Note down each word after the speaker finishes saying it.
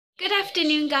Good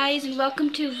afternoon, guys, and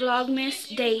welcome to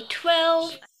Vlogmas Day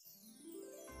 12.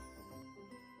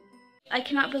 I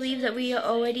cannot believe that we are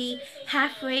already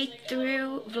halfway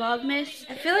through Vlogmas.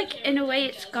 I feel like in a way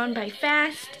it's gone by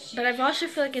fast, but I also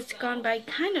feel like it's gone by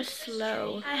kind of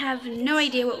slow. I have no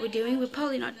idea what we're doing. We're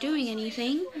probably not doing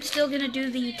anything. I'm still gonna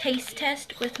do the taste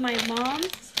test with my mom,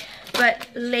 but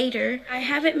later. I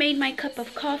haven't made my cup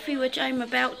of coffee, which I'm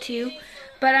about to,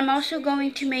 but I'm also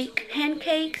going to make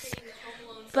pancakes.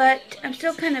 But I'm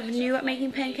still kind of new at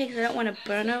making pancakes. I don't want to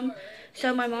burn them.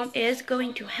 So my mom is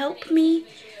going to help me.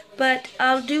 But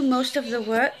I'll do most of the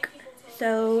work.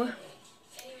 So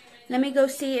let me go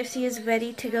see if she is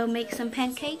ready to go make some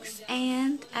pancakes.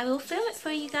 And I will film it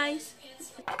for you guys.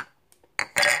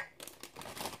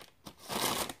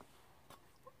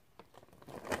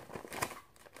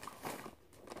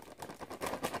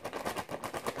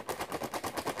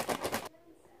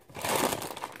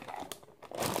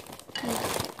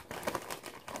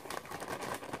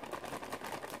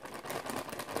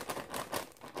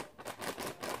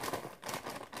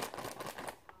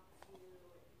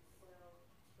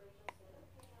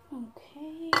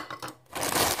 Okay.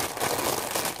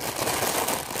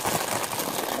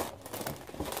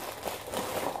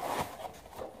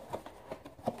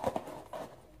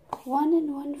 One and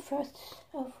 1/4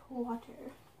 of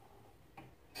water.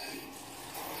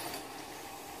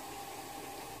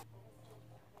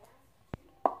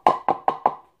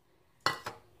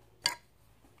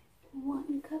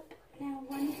 One cup, now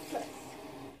 1/4.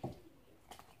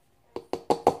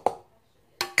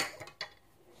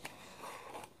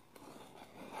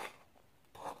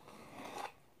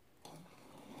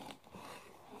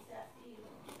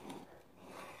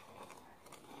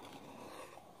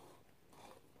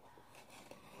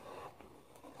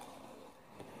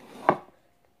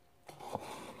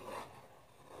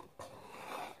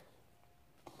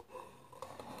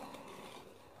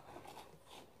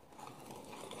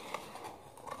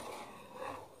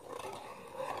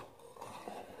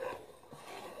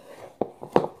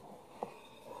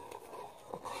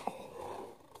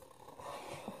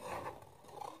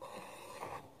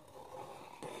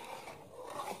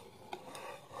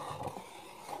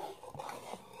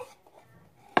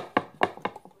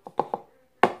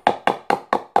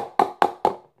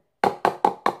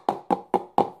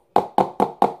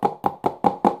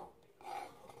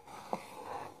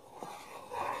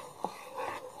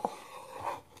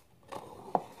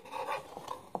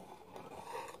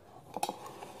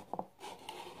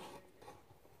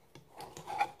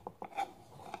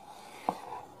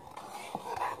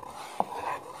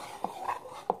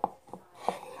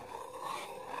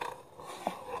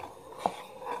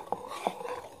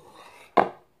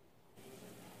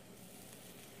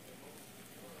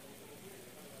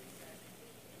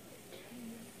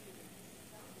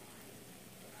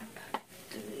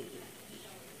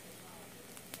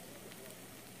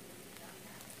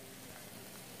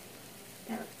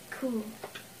 Cool.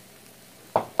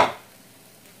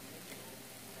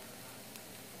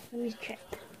 Let me check.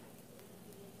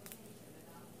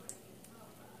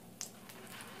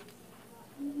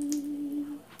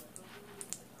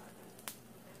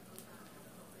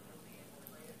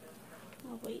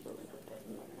 I'll wait a little bit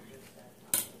more.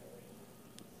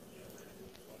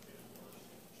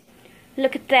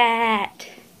 Look at that.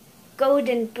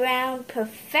 Golden brown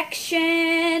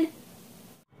perfection.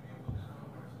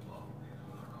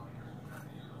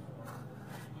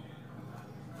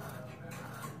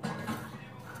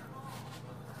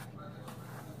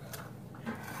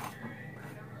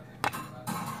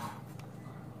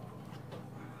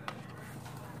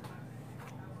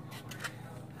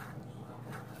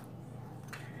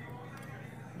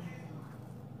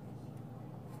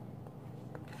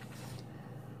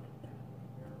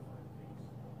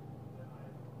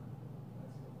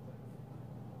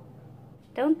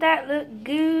 Don't that look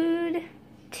good?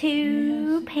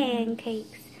 2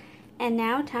 pancakes. And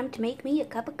now time to make me a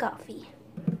cup of coffee.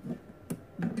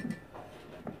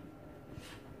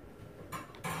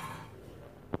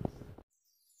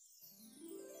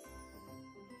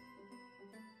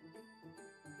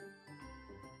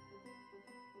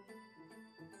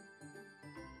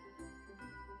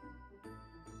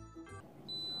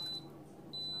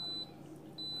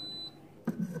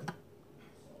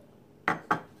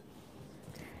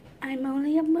 I'm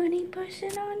only a money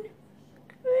person on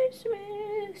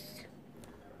Christmas.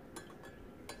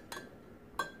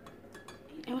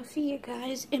 I'll see you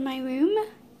guys in my room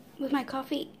with my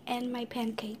coffee and my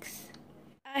pancakes.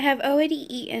 I have already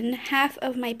eaten half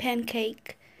of my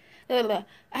pancake.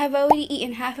 I have already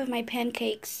eaten half of my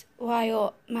pancakes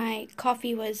while my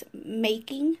coffee was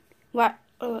making.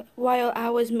 while I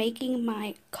was making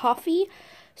my coffee.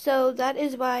 So that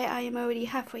is why I am already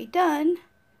halfway done.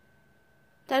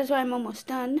 That is why I'm almost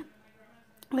done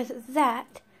with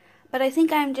that. But I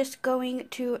think I'm just going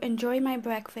to enjoy my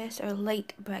breakfast, or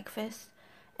late breakfast.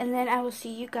 And then I will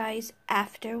see you guys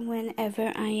after,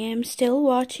 whenever I am still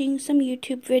watching some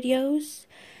YouTube videos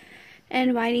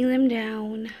and writing them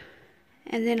down.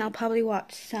 And then I'll probably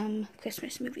watch some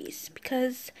Christmas movies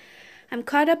because I'm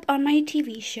caught up on my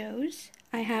TV shows.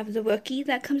 I have The Rookie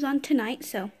that comes on tonight,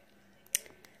 so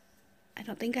I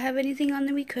don't think I have anything on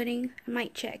the recording. I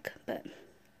might check, but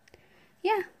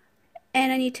yeah.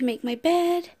 And I need to make my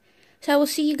bed. So I will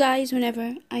see you guys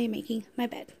whenever I am making my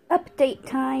bed. Update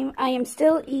time. I am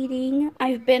still eating.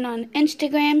 I've been on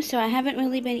Instagram, so I haven't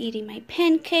really been eating my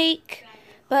pancake.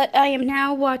 But I am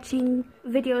now watching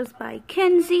videos by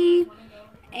Kenzie.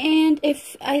 And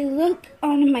if I look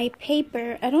on my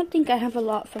paper, I don't think I have a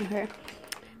lot from her.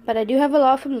 But I do have a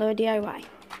lot from Laura DIY.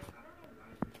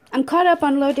 I'm caught up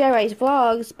on Laura DIY's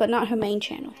vlogs, but not her main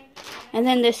channel. And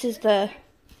then this is I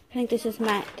think this is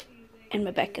Matt and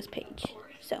Rebecca's page.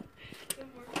 So,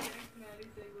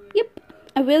 yep.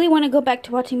 I really want to go back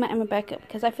to watching Matt and Rebecca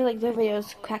because I feel like their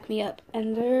videos crack me up.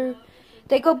 And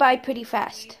they go by pretty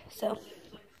fast. So,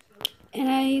 and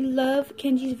I love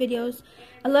Kenzie's videos.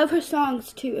 I love her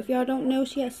songs too. If y'all don't know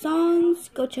she has songs,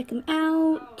 go check them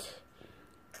out.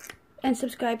 And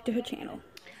subscribe to her channel.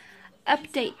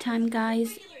 Update time,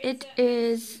 guys. It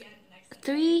is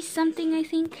 3 something, I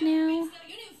think, now.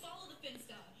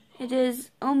 It is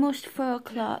almost 4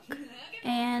 o'clock.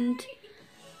 And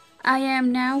I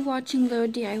am now watching Laura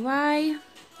DIY.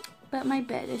 But my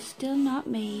bed is still not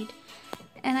made.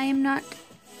 And I am not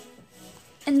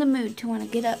in the mood to want to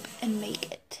get up and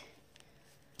make it.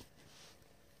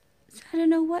 So I don't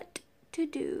know what to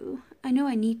do. I know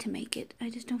I need to make it. I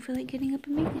just don't feel like getting up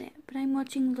and making it. But I'm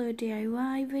watching Laura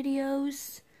DIY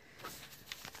videos.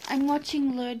 I'm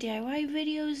watching Laura DIY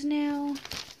videos now.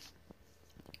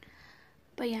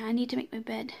 But yeah, I need to make my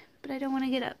bed. But I don't want to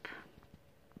get up.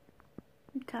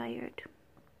 I'm tired.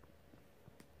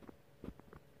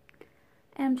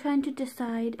 And I'm trying to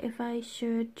decide if I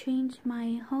should change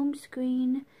my home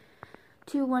screen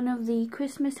to one of the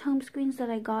Christmas home screens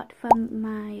that I got from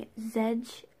my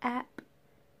Zedge app.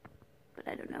 But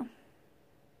I don't know.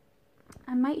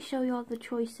 I might show you all the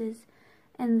choices,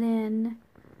 and then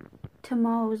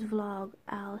tomorrow's vlog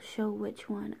I'll show which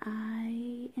one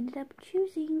I ended up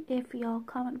choosing, if y'all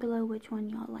comment below which one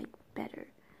y'all like better.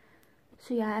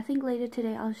 So yeah, I think later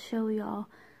today I'll show y'all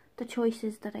the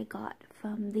choices that I got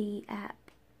from the app,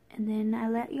 and then I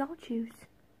let y'all choose.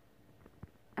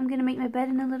 I'm gonna make my bed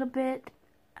in a little bit.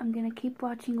 I'm gonna keep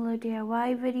watching Laura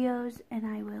DIY videos, and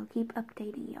I will keep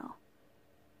updating y'all.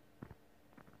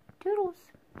 Toodles.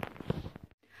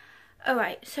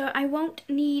 Alright, so I won't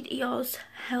need y'all's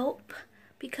help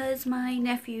because my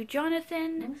nephew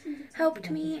Jonathan helped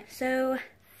me. So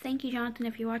thank you, Jonathan,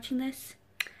 if you're watching this.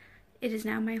 It is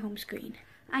now my home screen.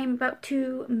 I'm about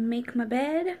to make my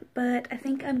bed, but I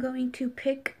think I'm going to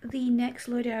pick the next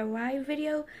Laura DIY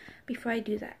video before I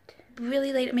do that.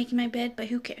 Really late at making my bed, but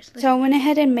who cares? So I went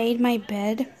ahead and made my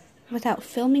bed without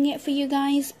filming it for you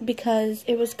guys because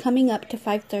it was coming up to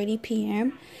 5:30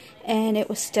 p.m. and it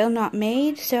was still not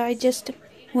made. So I just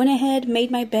went ahead,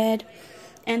 made my bed,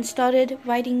 and started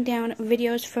writing down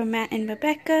videos for Matt and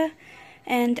Rebecca.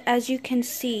 And as you can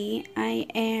see, I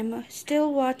am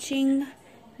still watching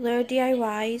Laura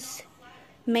DIY's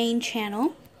main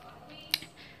channel.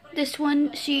 This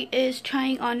one, she is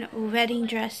trying on wedding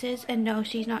dresses, and no,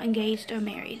 she's not engaged or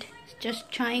married. She's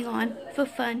just trying on for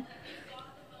fun.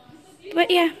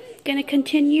 But yeah, gonna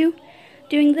continue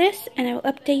doing this, and I will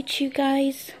update you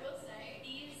guys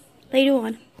later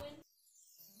on.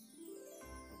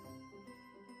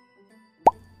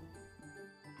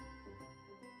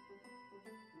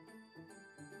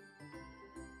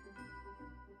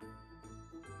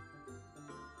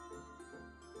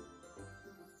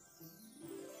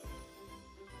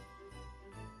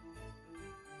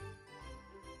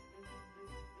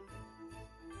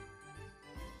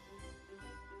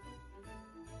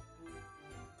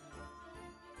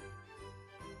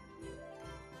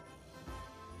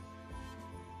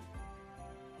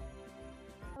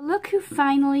 Look who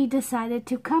finally decided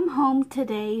to come home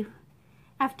today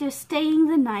after staying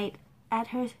the night at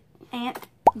her Aunt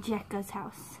Jekka's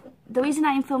house. The reason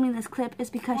I am filming this clip is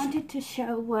because she wanted to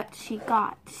show what she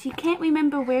got. She can't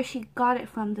remember where she got it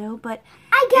from though, but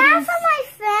I got it from my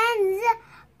friends,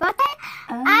 but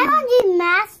I want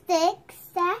gymnastics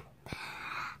step,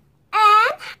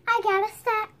 and I got a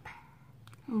step.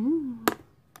 Ooh.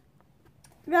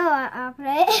 Roll up,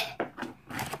 right?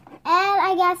 And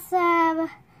I got some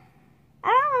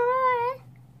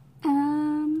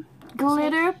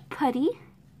glitter putty.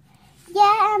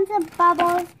 Yeah, and some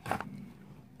bubbles.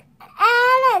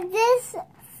 And this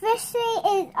fishery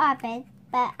is open,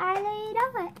 but I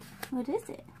don't know it. What is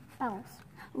it? Bubbles.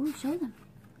 Ooh, show them.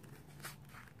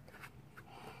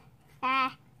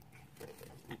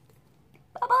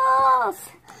 Bubbles!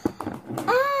 And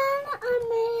I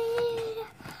made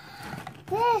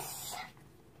this.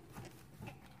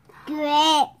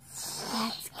 Great.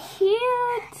 That's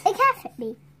cute. It can't fit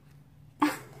me.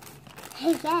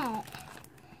 Hey, yeah.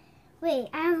 Wait,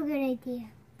 I have a good idea.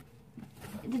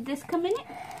 Did this come in it?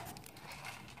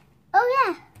 Oh,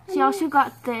 yeah. She also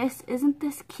got this. Isn't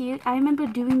this cute? I remember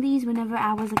doing these whenever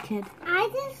I was a kid. I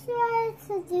just wanted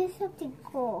to do something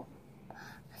cool.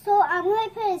 So I'm going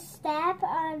to put a stamp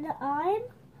on the arm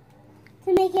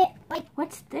to make it like...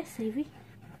 What's this, Avery?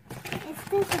 It's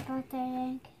this about that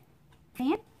egg.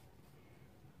 Fan?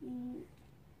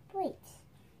 Wait.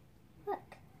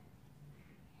 Look.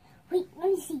 Wait, let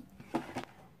me see.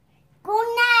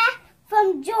 Gonna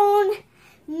from John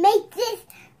make this.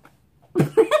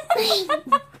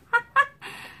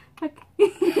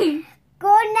 Okay.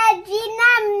 Gonna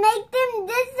Gina make them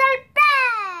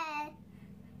disappear.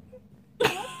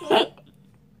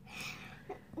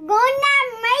 Gonna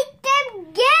make them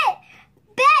get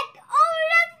back on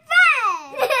the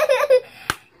fence.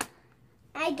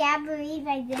 I can't believe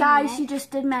I did Guys, that. she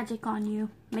just did magic on you.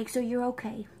 Make sure you're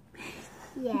okay.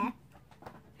 Yeah.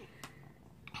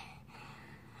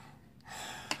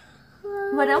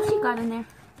 What else you got in there?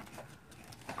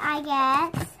 I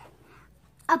get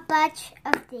a bunch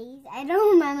of these. I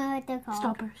don't remember what they're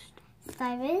called. Starburst.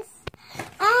 Starburst.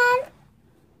 And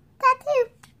tattoo.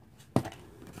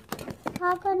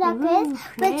 Coconut,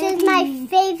 which is my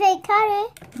favorite color.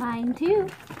 Mine too.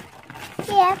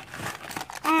 Yeah.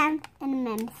 And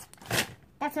M&M's.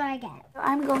 That's what I get.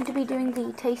 I'm going to be doing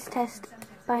the taste test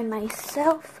by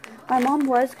myself. My mom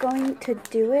was going to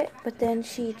do it, but then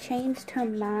she changed her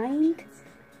mind.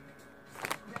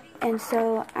 And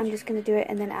so I'm just going to do it,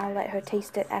 and then I'll let her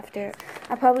taste it after.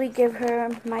 I'll probably give her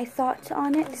my thoughts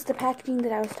on it. It's the packaging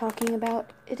that I was talking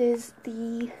about. It is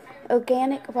the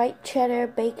organic white cheddar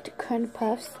baked corn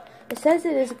puffs. It says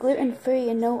it is gluten-free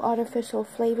and no artificial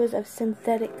flavors of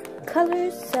synthetic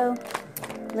colors. So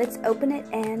let's open it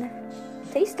and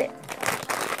taste it.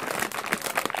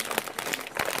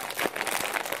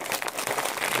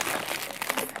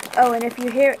 Oh, and if you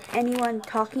hear anyone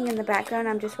talking in the background,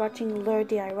 I'm just watching Lure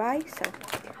DIY, so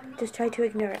just try to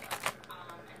ignore it.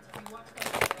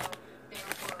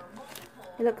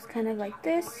 It looks kind of like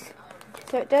this.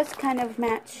 So it does kind of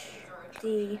match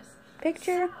the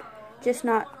picture, just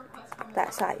not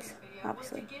that size,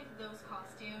 obviously.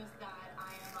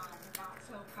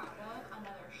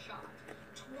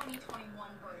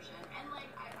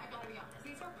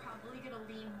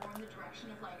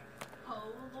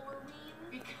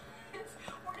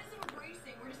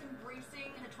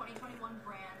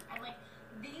 Brand, and like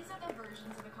these are the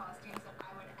versions of the costumes that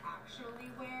I would actually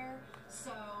wear,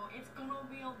 so it's gonna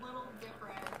be a little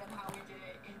different than how we did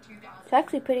it in 2000. It's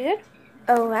actually pretty good.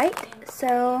 Alright,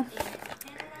 so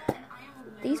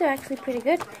these are actually pretty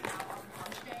good.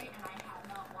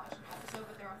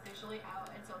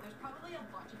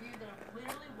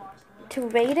 To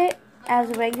rate it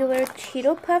as regular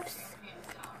Cheeto Puffs,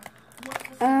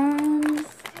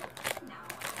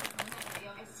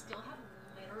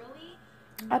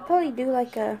 I'd probably do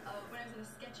like a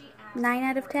 9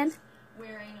 out of 10.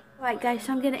 Alright guys,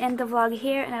 so I'm going to end the vlog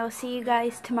here, and I will see you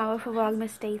guys tomorrow for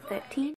Vlogmas Day 13.